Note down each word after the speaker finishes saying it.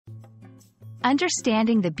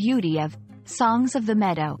Understanding the beauty of Songs of the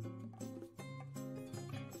Meadow.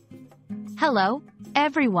 Hello,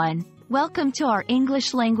 everyone. Welcome to our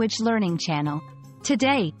English language learning channel.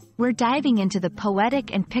 Today, we're diving into the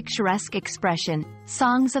poetic and picturesque expression,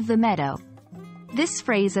 Songs of the Meadow. This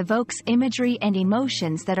phrase evokes imagery and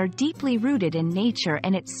emotions that are deeply rooted in nature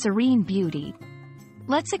and its serene beauty.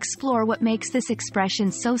 Let's explore what makes this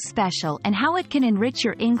expression so special and how it can enrich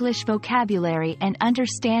your English vocabulary and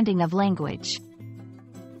understanding of language.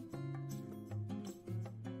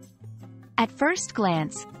 At first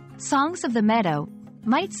glance, Songs of the Meadow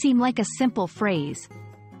might seem like a simple phrase,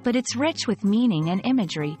 but it's rich with meaning and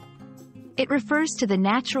imagery. It refers to the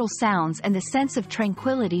natural sounds and the sense of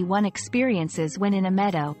tranquility one experiences when in a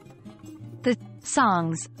meadow. The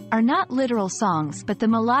songs are not literal songs but the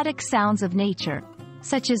melodic sounds of nature,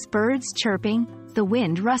 such as birds chirping, the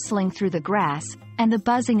wind rustling through the grass, and the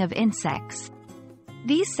buzzing of insects.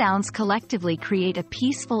 These sounds collectively create a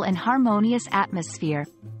peaceful and harmonious atmosphere,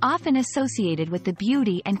 often associated with the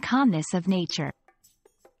beauty and calmness of nature.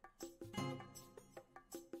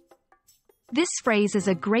 This phrase is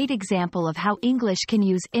a great example of how English can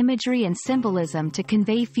use imagery and symbolism to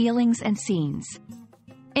convey feelings and scenes.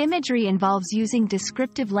 Imagery involves using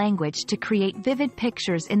descriptive language to create vivid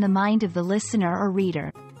pictures in the mind of the listener or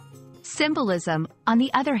reader. Symbolism, on the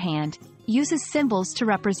other hand, uses symbols to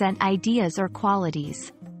represent ideas or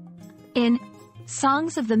qualities. In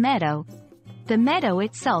Songs of the Meadow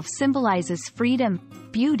itself symbolizes freedom,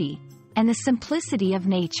 beauty, and the simplicity of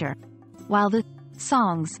nature, while the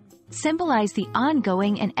songs symbolize the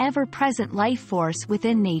ongoing and ever-present life force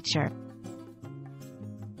within nature.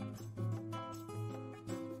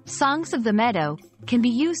 Songs of the Meadow can be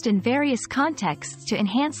used in various contexts to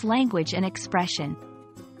enhance language and expression.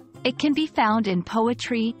 It can be found in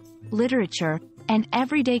poetry, literature, and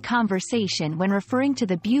everyday conversation when referring to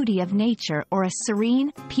the beauty of nature or a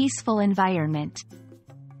serene, peaceful environment.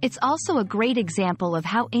 It's also a great example of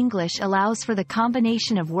how English allows for the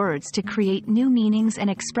combination of words to create new meanings and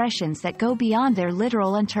expressions that go beyond their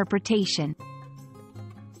literal interpretation.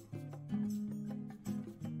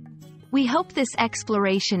 We hope this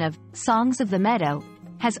exploration of Songs of the Meadow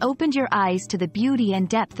has opened your eyes to the beauty and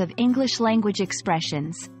depth of English language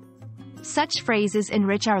expressions. Such phrases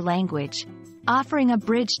enrich our language, offering a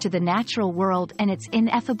bridge to the natural world and its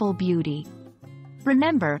ineffable beauty.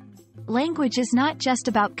 Remember, language is not just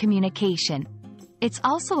about communication. It's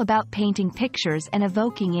also about painting pictures and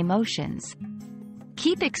evoking emotions.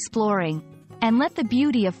 Keep exploring, and let the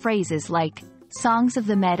beauty of phrases like Songs of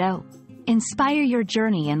the Meadow inspire your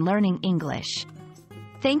journey in learning English.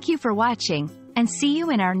 Thank you for watching, and see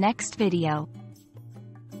you in our next video.